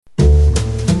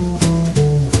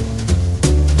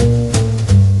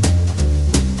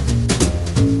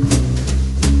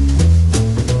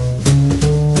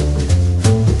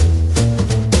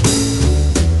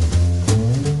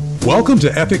Welcome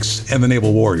to Ethics and the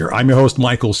Naval Warrior. I'm your host,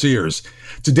 Michael Sears.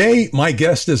 Today, my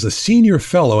guest is a senior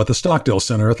fellow at the Stockdale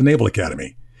Center at the Naval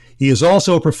Academy. He is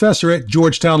also a professor at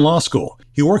Georgetown Law School.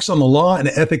 He works on the law and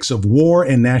ethics of war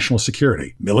and national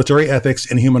security, military ethics,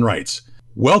 and human rights.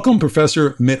 Welcome,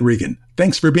 Professor Mitt Regan.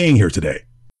 Thanks for being here today.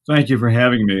 Thank you for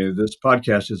having me. This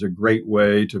podcast is a great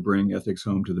way to bring ethics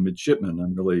home to the midshipmen.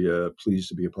 I'm really pleased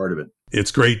to be a part of it.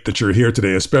 It's great that you're here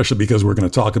today, especially because we're going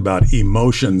to talk about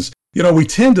emotions. You know, we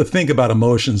tend to think about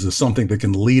emotions as something that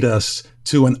can lead us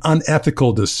to an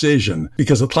unethical decision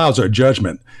because it clouds our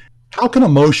judgment. How can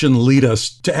emotion lead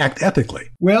us to act ethically?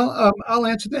 Well, I'll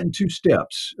answer that in two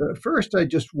steps. First, I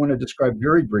just want to describe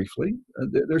very briefly,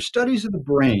 there are studies of the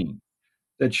brain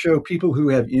that show people who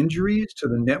have injuries to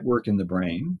the network in the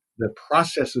brain that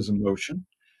processes emotion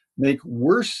make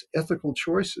worse ethical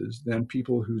choices than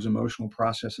people whose emotional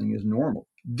processing is normal.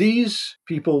 These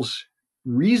people's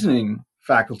reasoning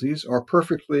faculties are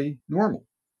perfectly normal.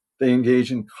 They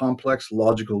engage in complex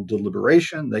logical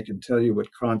deliberation. They can tell you what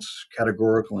Kant's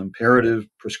categorical imperative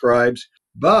prescribes.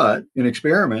 But in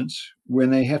experiments,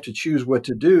 when they have to choose what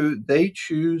to do, they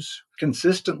choose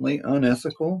consistently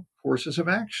unethical courses of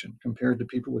action compared to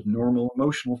people with normal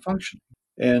emotional functioning.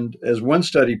 And as one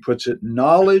study puts it,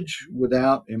 knowledge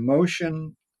without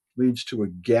emotion leads to a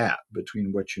gap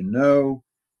between what you know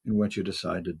and what you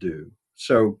decide to do.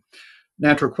 So,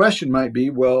 natural question might be,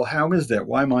 well, how is that?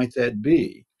 Why might that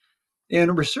be?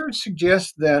 And research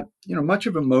suggests that, much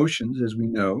of emotions, as we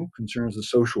know, concerns the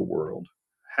social world,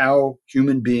 how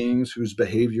human beings whose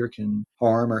behavior can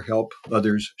harm or help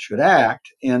others should act.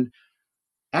 And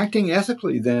acting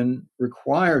ethically then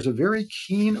requires a very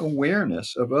keen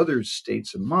awareness of others'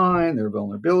 states of mind, their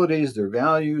vulnerabilities, their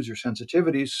values, their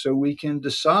sensitivities, so we can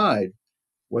decide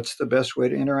what's the best way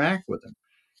to interact with them.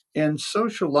 And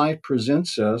social life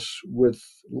presents us with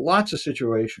lots of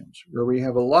situations where we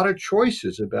have a lot of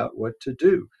choices about what to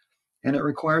do. And it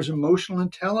requires emotional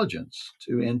intelligence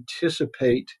to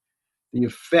anticipate the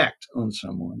effect on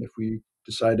someone if we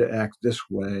decide to act this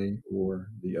way or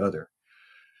the other.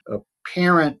 A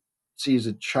parent sees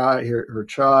her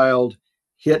child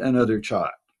hit another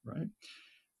child, right?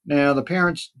 Now, the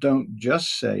parents don't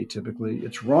just say typically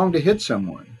it's wrong to hit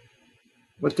someone.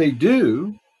 What they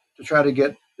do to try to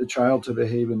get the child to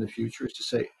behave in the future is to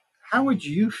say, how would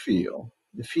you feel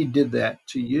if he did that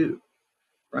to you?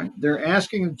 Right? They're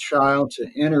asking the child to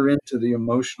enter into the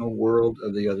emotional world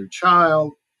of the other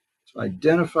child, to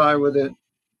identify with it,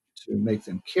 to make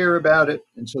them care about it.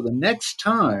 And so the next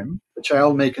time the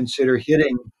child may consider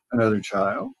hitting another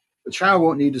child, the child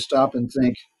won't need to stop and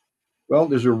think, well,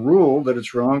 there's a rule that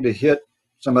it's wrong to hit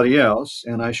somebody else,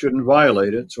 and I shouldn't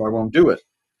violate it, so I won't do it.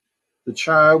 The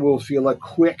child will feel a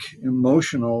quick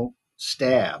emotional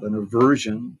stab, an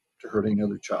aversion to hurting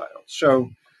another child.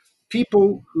 So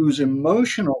people whose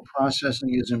emotional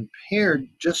processing is impaired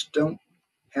just don't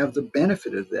have the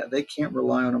benefit of that. They can't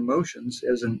rely on emotions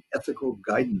as an ethical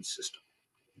guidance system.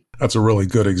 That's a really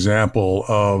good example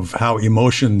of how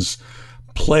emotions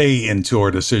play into our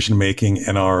decision making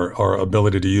and our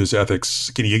ability to use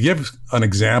ethics. Can you give an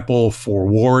example for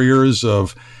warriors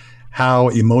of how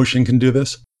emotion can do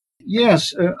this?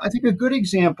 Yes, I think a good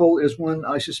example is one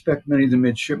I suspect many of the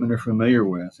midshipmen are familiar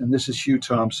with, and this is Hugh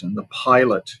Thompson, the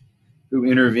pilot who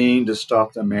intervened to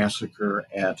stop the massacre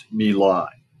at My Lai.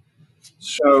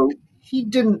 So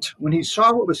when he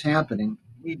saw what was happening,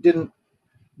 he didn't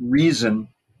reason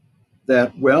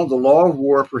that, well, the law of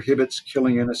war prohibits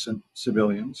killing innocent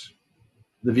civilians.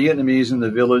 The Vietnamese in the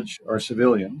village are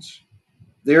civilians.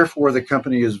 Therefore, the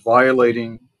company is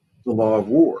violating the law of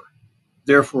war.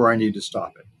 Therefore, I need to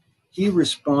stop it. He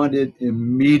responded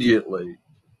immediately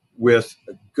with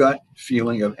a gut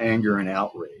feeling of anger and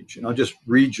outrage. And I'll just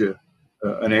read you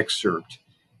an excerpt.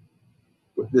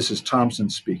 This is Thompson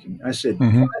speaking. I said,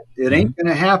 it ain't going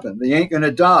to happen. They ain't going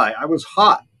to die. I was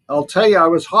hot. I'll tell you, I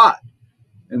was hot.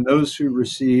 And those who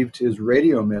received his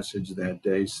radio message that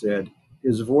day said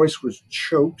his voice was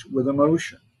choked with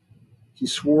emotion. He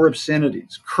swore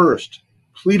obscenities, cursed,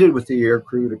 pleaded with the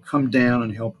aircrew to come down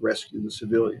and help rescue the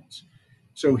civilians.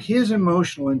 So his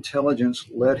emotional intelligence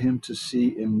led him to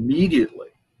see immediately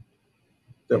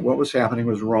that what was happening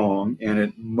was wrong, and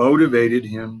it motivated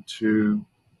him to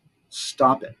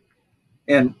stop it.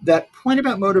 And that point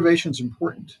about motivation is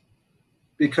important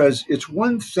because it's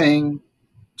one thing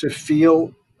to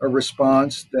feel a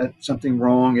response that something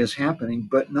wrong is happening,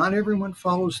 but not everyone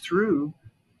follows through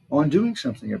on doing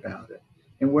something about it.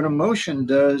 And what emotion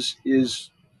does is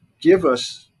give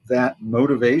us that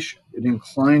motivation. It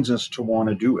inclines us to want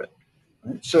to do it.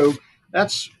 Right? So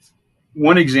that's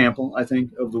one example, I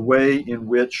think, of the way in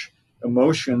which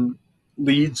emotion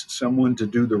leads someone to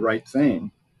do the right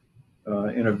thing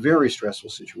in a very stressful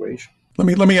situation.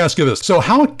 Let me ask you this. So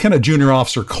how can a junior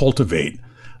officer cultivate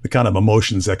the kind of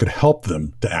emotions that could help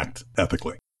them to act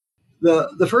ethically?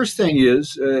 The first thing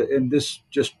is, and this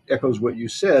just echoes what you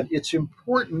said, it's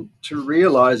important to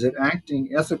realize that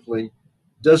acting ethically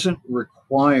doesn't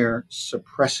require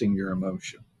suppressing your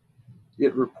emotion.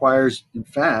 It requires, in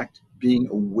fact, being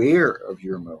aware of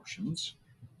your emotions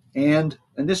and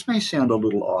this may sound a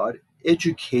little odd,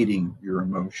 educating your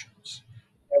emotions.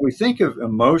 And we think of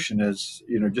emotion as,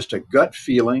 just a gut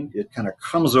feeling. It kind of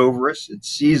comes over us, it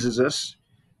seizes us,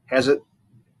 has it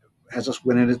has us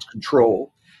within its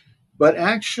control. But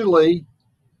actually,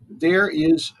 there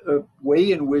is a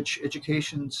way in which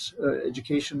education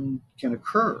can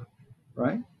occur,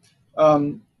 right?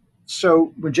 Um,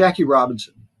 so when Jackie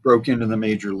Robinson broke into the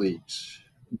major leagues,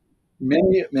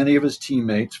 many of his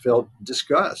teammates felt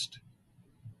disgust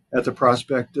at the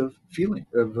prospect of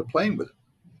playing with him.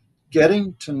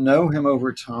 Getting to know him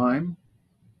over time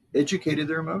educated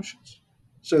their emotions.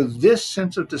 So this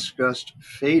sense of disgust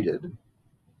faded,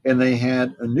 and they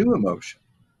had a new emotion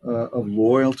of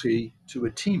loyalty to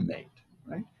a teammate.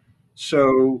 Right.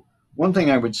 So one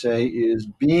thing I would say is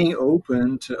being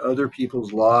open to other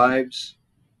people's lives,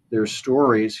 their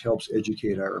stories helps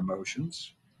educate our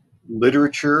emotions.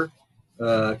 Literature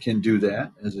can do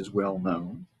that, as is well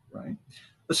known. Right.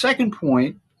 The second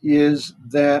point is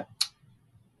that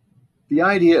the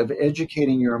idea of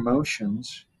educating your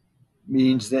emotions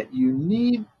means that you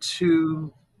need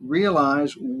to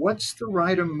realize what's the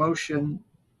right emotion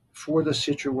for the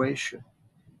situation.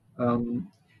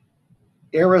 Um,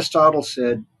 Aristotle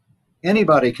said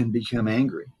anybody can become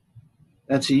angry.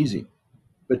 That's easy.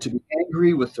 But to be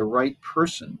angry with the right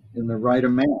person in the right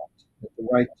amount, at the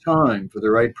right time, for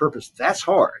the right purpose, that's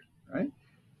hard, right?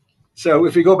 So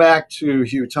if we go back to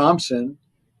Hugh Thompson,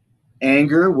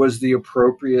 anger was the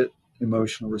appropriate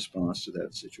emotional response to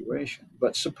that situation.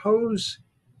 But suppose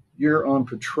you're on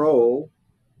patrol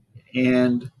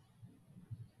and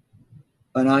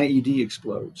an IED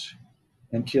explodes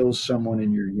and kills someone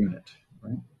in your unit,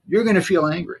 right? You're going to feel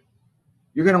angry.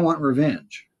 You're going to want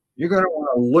revenge. You're going to want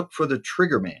to look for the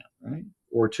trigger man, right?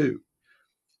 Or two.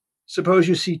 Suppose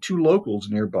you see two locals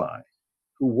nearby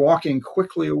who are walking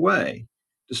quickly away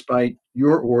despite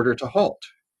your order to halt.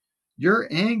 Your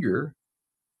anger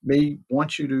may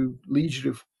lead you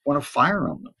to want to fire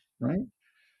on them, right?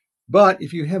 But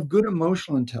if you have good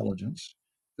emotional intelligence,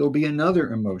 there'll be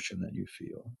another emotion that you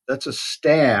feel. That's a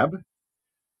stab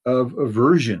of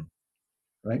aversion,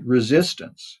 right?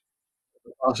 Resistance,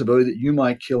 the possibility that you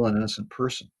might kill an innocent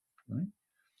person, right?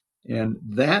 And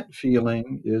that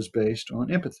feeling is based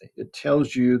on empathy. It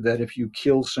tells you that if you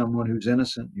kill someone who's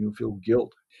innocent, you feel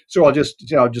guilt. So I'll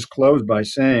just close by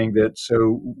saying that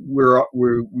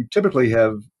we typically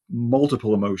have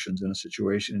multiple emotions in a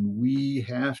situation, and we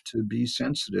have to be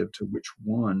sensitive to which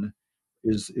one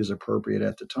is appropriate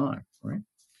at the time, right?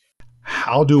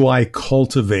 How do I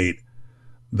cultivate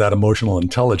that emotional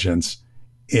intelligence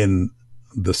in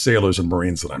the sailors and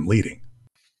Marines that I'm leading?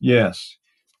 Yes.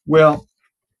 Well,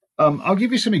 I'll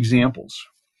give you some examples,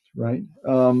 right?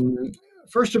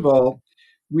 First of all,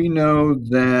 we know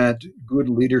that good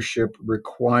leadership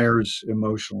requires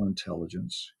emotional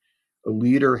intelligence. A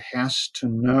leader has to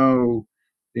know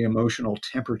the emotional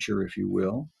temperature, if you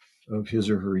will, of his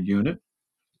or her unit,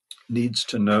 needs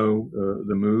to know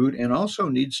the mood, and also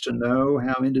needs to know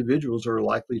how individuals are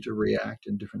likely to react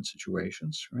in different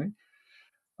situations, right?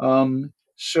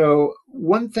 So,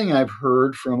 one thing I've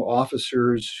heard from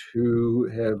officers who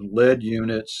have led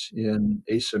units in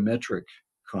asymmetric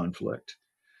conflict,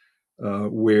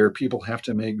 where people have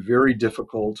to make very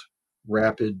difficult,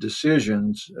 rapid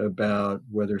decisions about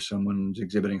whether someone's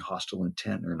exhibiting hostile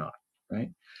intent or not, right?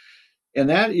 And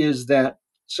that is that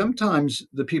sometimes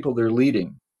the people they're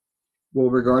leading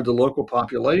will regard the local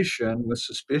population with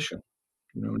suspicion,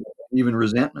 even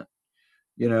resentment.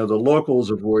 The locals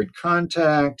avoid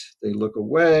contact, they look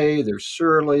away, they're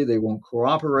surly, they won't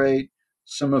cooperate.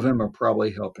 Some of them are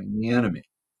probably helping the enemy,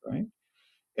 right?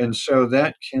 And so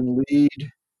that can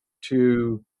lead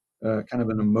to kind of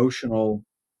an emotional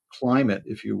climate,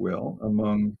 if you will,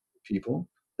 among people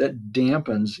that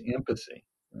dampens empathy,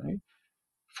 right?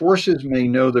 Forces may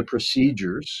know the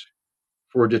procedures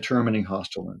for determining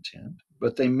hostile intent,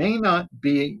 but they may not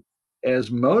be as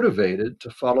motivated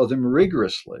to follow them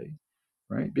rigorously,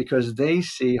 right? Because they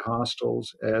see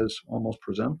hostiles as almost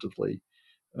presumptively,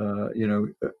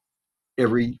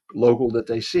 every local that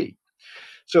they see.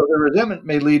 So the resentment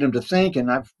may lead them to think, and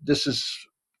this is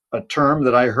a term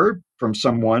that I heard from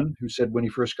someone who said when he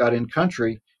first got in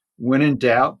country, when in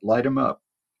doubt, light them up,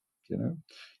 you know.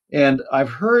 And I've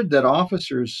heard that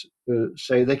officers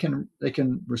say they can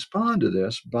respond to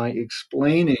this by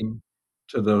explaining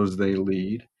to those they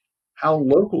lead how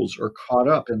locals are caught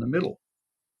up in the middle.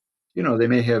 They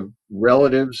may have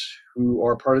relatives who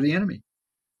are part of the enemy.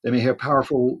 They may have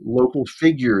powerful local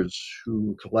figures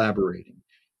who are collaborating.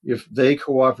 If they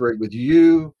cooperate with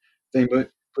you, they might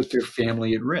put their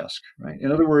family at risk, right?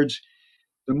 In other words,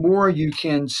 the more you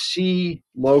can see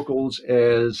locals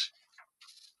as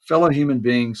fellow human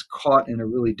beings caught in a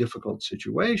really difficult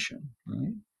situation,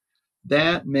 right?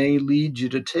 That may lead you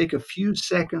to take a few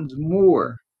seconds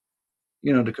more,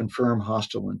 to confirm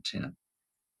hostile intent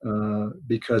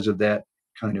because of that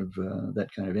kind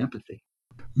of empathy.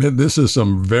 This is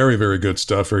some very, very good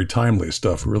stuff, very timely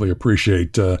stuff. Really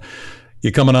appreciate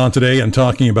you coming on today and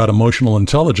talking about emotional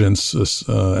intelligence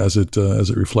as it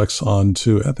reflects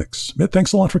onto ethics. Mitt,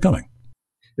 thanks a lot for coming.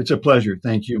 It's a pleasure.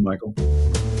 Thank you, Michael.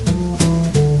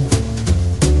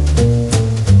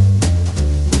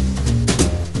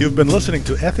 You've been listening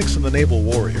to Ethics in the Naval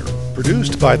Warrior,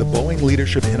 produced by the Boeing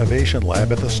Leadership Innovation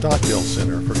Lab at the Stockdale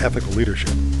Center for Ethical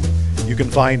Leadership. You can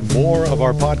find more of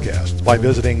our podcasts by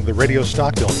visiting the Radio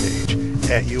Stockdale page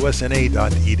at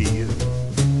usna.edu.